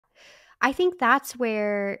I think that's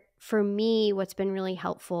where, for me, what's been really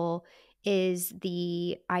helpful is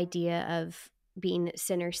the idea of being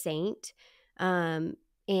sinner saint, um,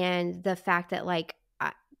 and the fact that, like,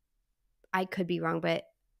 I could be wrong, but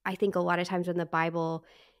I think a lot of times when the Bible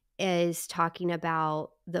is talking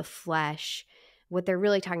about the flesh, what they're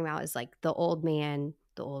really talking about is, like, the old man,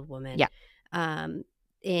 the old woman, Yeah. um,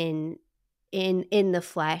 in in the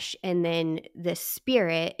flesh, and then the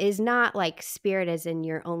spirit is not like spirit as in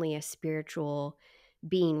you're only a spiritual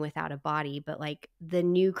being without a body, but, like, the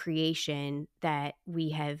new creation that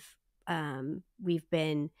we've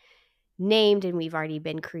been named and we've already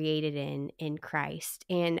been created in Christ.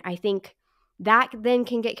 And I think that then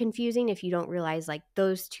can get confusing if you don't realize, like,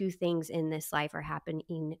 those two things in this life are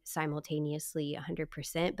happening simultaneously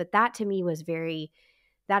 100%. But that to me was very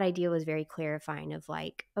that idea was very clarifying of,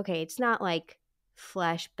 like, okay, it's not like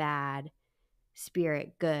flesh bad,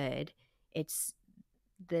 spirit good. It's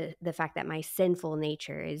the fact that my sinful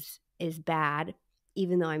nature is bad,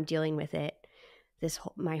 even though I'm dealing with it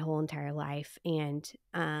my whole entire life. And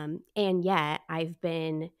yet I've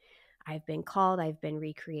been called, I've been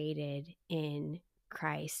recreated in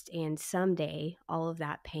Christ, and someday all of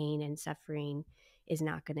that pain and suffering is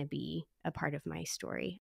not going to be a part of my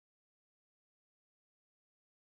story.